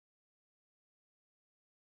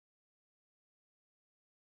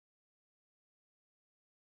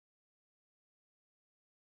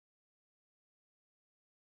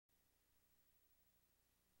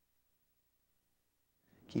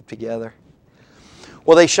Keep together.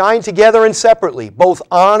 Well, they shine together and separately, both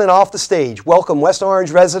on and off the stage. Welcome West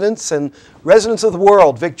Orange residents and residents of the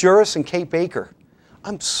world, Vic Juris and Kate Baker.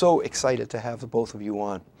 I'm so excited to have the both of you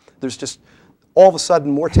on. There's just all of a sudden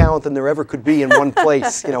more talent than there ever could be in one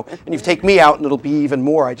place, you know. And you take me out and it'll be even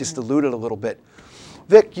more. I just diluted a little bit.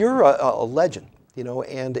 Vic, you're a legend, you know,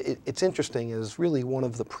 and it's interesting as really one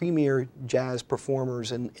of the premier jazz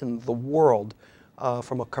performers in the world.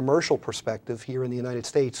 From a commercial perspective here in the United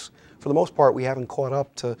States, for the most part, we haven't caught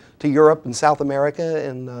up to Europe and South America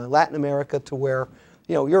and Latin America to where,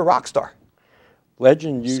 you know, you're a rock star.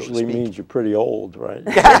 Legend usually means you're pretty old, right?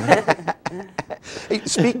 Hey,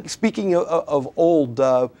 speaking of old,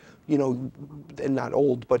 you know, and not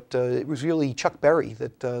old, but it was really Chuck Berry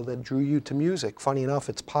that drew you to music. Funny enough,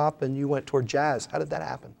 it's pop and you went toward jazz. How did that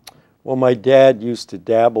happen? Well, my dad used to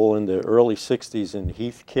dabble in the early 60s in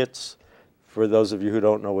Heath kits. For those of you who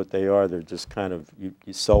don't know what they are, they're just kind of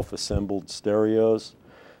self-assembled stereos.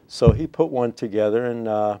 So he put one together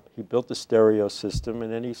and he built a stereo system,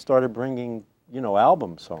 and then he started bringing, you know,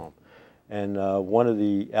 albums home. And one of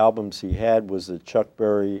the albums he had was the Chuck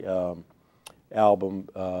Berry album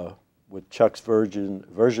with Chuck's version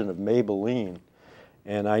of Maybelline.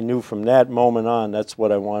 And I knew from that moment on that's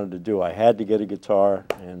what I wanted to do. I had to get a guitar,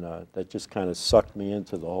 and that just kind of sucked me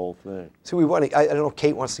into the whole thing. So I don't know if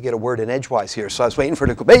Kate wants to get a word in edgewise here, so I was waiting for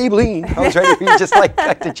her to go, Maybelline. I was ready for you just like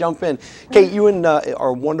to jump in. Kate, you are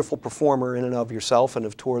a wonderful performer in and of yourself and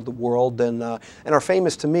have toured the world and are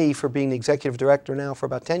famous to me for being the executive director now for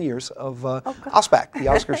about 10 years of OSPAC, the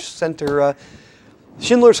Oscar Center,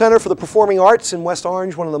 Schindler Center for the Performing Arts in West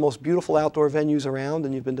Orange, one of the most beautiful outdoor venues around,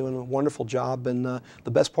 and you've been doing a wonderful job. And the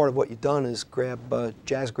best part of what you've done is grab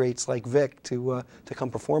jazz greats like Vic to come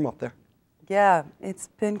perform up there. Yeah, it's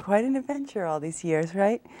been quite an adventure all these years,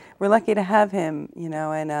 right? We're lucky to have him, you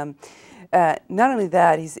know, and not only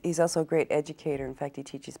that, he's also a great educator. In fact, he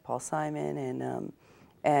teaches Paul Simon,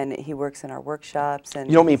 and he works in our workshops. And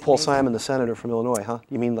you don't mean Paul Simon, the senator from Illinois, huh?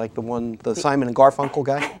 You mean like the Simon and Garfunkel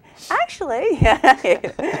guy? Actually,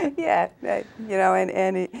 yeah, yeah, you know,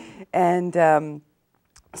 and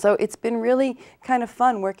so it's been really kind of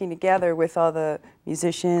fun working together with all the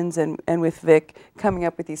musicians and with Vic coming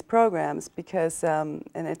up with these programs because, and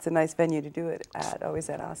it's a nice venue to do it at, always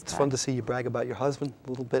at OSPAC. It's fun to see you brag about your husband a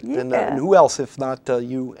little bit. Yeah. And who else if not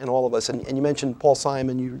you and all of us. And you mentioned Paul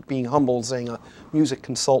Simon, you being humble, saying a music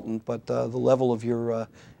consultant, but the level of your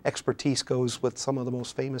expertise goes with some of the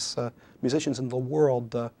most famous musicians in the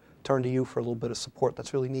world turn to you for a little bit of support.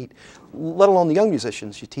 That's really neat. Let alone the young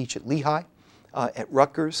musicians. You teach at Lehigh. At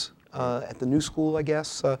Rutgers, at the New School, I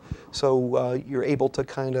guess. So you're able to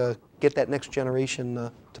kind of get that next generation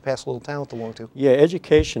to pass a little talent along to. Yeah,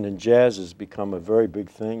 education in jazz has become a very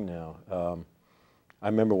big thing now. I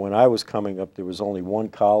remember when I was coming up, there was only one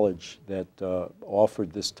college that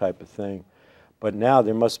offered this type of thing. But now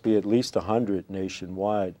there must be at least 100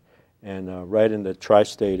 nationwide. And right in the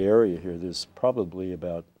tri-state area here, there's probably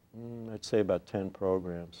about, I'd say about 10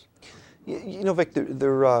 programs. You know, Vic,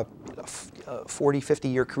 they're 40,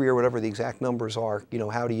 50-year career, whatever the exact numbers are, you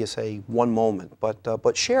know, how do you say one moment?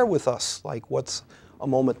 But share with us, like, what's a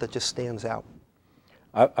moment that just stands out?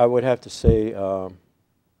 I would have to say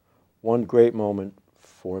one great moment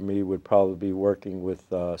for me would probably be working with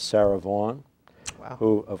Sarah Vaughan, wow,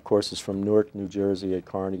 who, of course, is from Newark, New Jersey at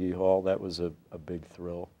Carnegie Hall. That was a big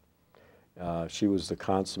thrill. She was the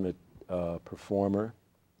consummate performer,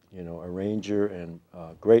 you know, arranger and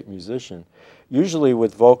great musician. Usually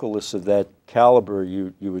with vocalists of that caliber,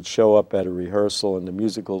 you would show up at a rehearsal and the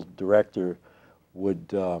musical director would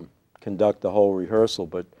conduct the whole rehearsal.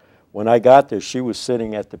 But when I got there, she was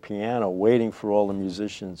sitting at the piano waiting for all the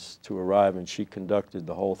musicians to arrive, and she conducted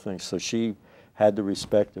the whole thing. So she had the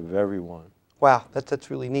respect of everyone. Wow,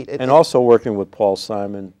 that's really neat. And also working with Paul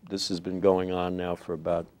Simon, this has been going on now for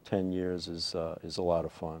about 10 years, is a lot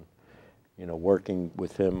of fun. You know, working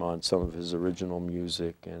with him on some of his original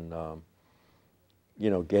music and, you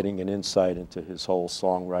know, getting an insight into his whole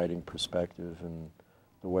songwriting perspective and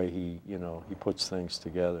the way he, you know, he puts things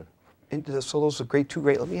together. And so those are two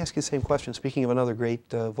great, let me ask you the same question. Speaking of another great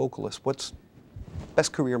vocalist, what's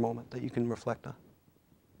best career moment that you can reflect on?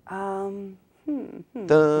 I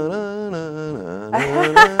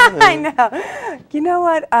know. You know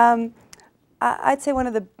what? I'd say one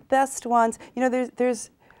of the best ones, you know, there's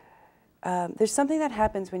something that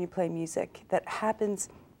happens when you play music that happens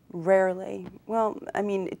rarely. Well, I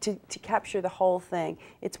mean, to capture the whole thing.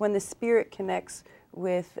 It's when the spirit connects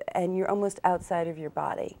with, and you're almost outside of your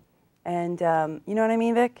body. And you know what I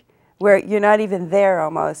mean, Vic? Where you're not even there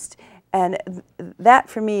almost. And that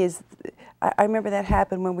for me is, I remember that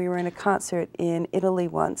happened when we were in a concert in Italy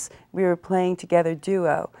once. We were playing together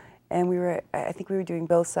duo, and I think we were doing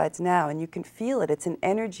Both Sides Now, and you can feel it. It's an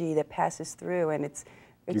energy that passes through, and it's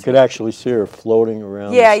you could actually see her floating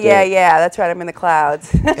around. Yeah, the stage. yeah. That's right. I'm in the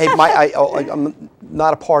clouds. Hey, I'm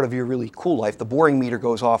not a part of your really cool life. The boring meter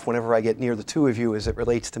goes off whenever I get near the two of you as it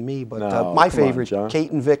relates to me. But No, my come on, favorite John.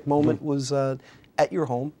 Kate and Vic moment was at your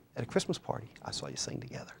home at a Christmas party. I saw you sing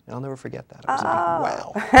together. And I'll never forget that. I was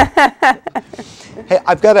like, wow. Hey,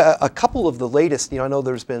 I've got a couple of the latest. You know, I know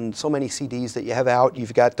there's been so many CDs that you have out.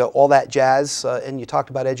 You've got All That Jazz, and you talked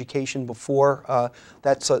about education before.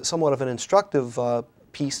 That's somewhat of an instructive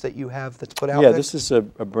piece that you have that's put out. Yeah, there. this is a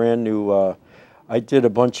brand new. I did a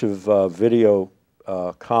bunch of video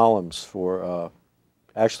columns for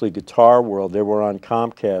actually Guitar World. They were on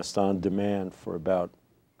Comcast on demand for about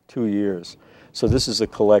 2 years. So this is a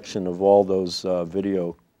collection of all those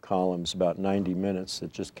video columns, about 90 minutes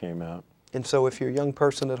that just came out. And so if you're a young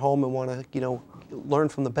person at home and want to, you know, learn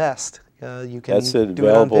from the best, you can That's do it on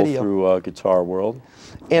available video. through Guitar World.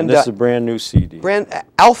 And this is a brand new CD.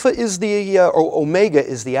 Alpha is the, or Omega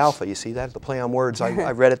is the Alpha. You see that? The play on words.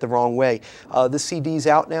 I read it the wrong way. This CD's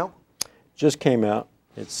out now? Just came out.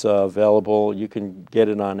 It's available. You can get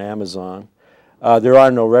it on Amazon. There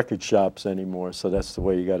are no record shops anymore, so that's the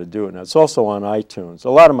way you got to do it now. It's also on iTunes. A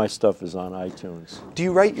lot of my stuff is on iTunes. Do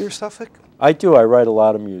you write your stuff, Vic? I do. I write a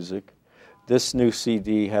lot of music. This new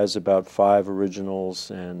CD has about 5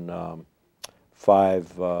 originals and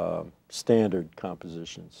 5 standard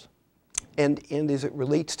compositions. And as it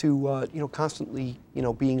relates to you know, constantly, you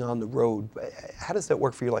know, being on the road, how does that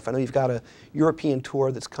work for your life? I know you've got a European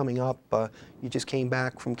tour that's coming up. You just came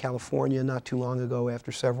back from California not too long ago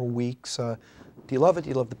after several weeks. Do you love it? Do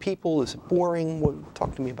you love the people? Is it boring?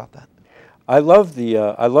 Talk to me about that. I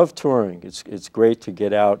love touring. It's great to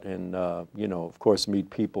get out and you know, of course, meet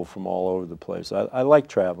people from all over the place. I like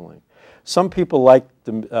traveling. Some people like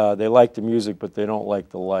they like the music, but they don't like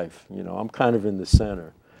the life. You know, I'm kind of in the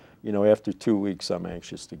center. You know, after 2 weeks, I'm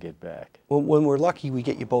anxious to get back. Well, when we're lucky, we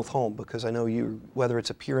get you both home, because I know you, whether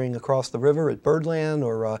it's appearing across the river at Birdland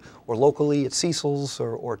or locally at Cecil's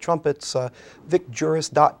or Trumpets,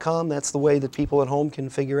 vicjuris.com, that's the way that people at home can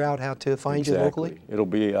figure out how to find you locally? It'll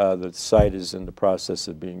be, the site is in the process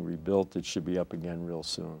of being rebuilt. It should be up again real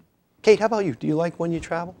soon. Kate, how about you? Do you like when you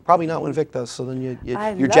travel? Probably not when Vic does, so then your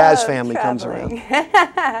love jazz family comes traveling.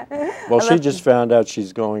 around. Well, she just found out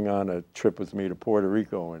she's going on a trip with me to Puerto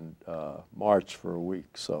Rico in March for a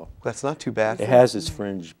week, so That's not too bad. it has its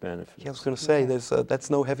fringe benefits. Yeah, I was going to say, that's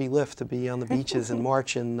no heavy lift to be on the beaches in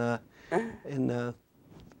March in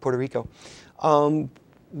Puerto Rico.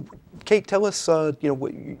 Kate, tell us, you know,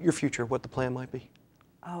 what your future, what the plan might be.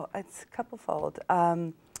 Oh, it's couple-fold.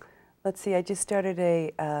 Let's see, I just started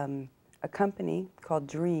a company called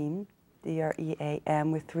Dream,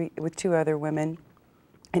 D-R-E-A-M, with 2 other women,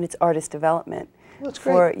 and it's artist development. Well, that's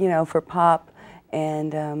great. For, you know, for pop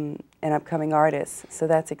and upcoming artists. So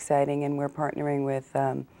that's exciting, and we're partnering with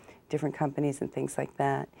different companies and things like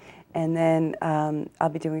that. And then I'll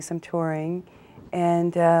be doing some touring,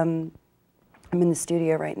 and I'm in the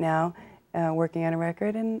studio right now. Working on a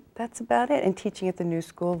record, and that's about it. And teaching at the New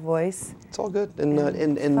School Voice. It's all good.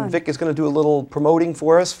 And Vic is going to do a little promoting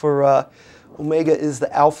for us for Omega is the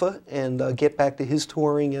Alpha, and get back to his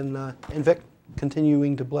touring, and Vic,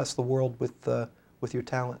 continuing to bless the world with your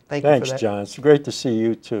talent. Thank you for that. Thanks, John. It's great to see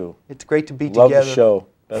you, too. It's great to be Love together. the show.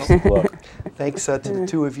 Best of luck. Thanks to the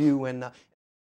two of you. And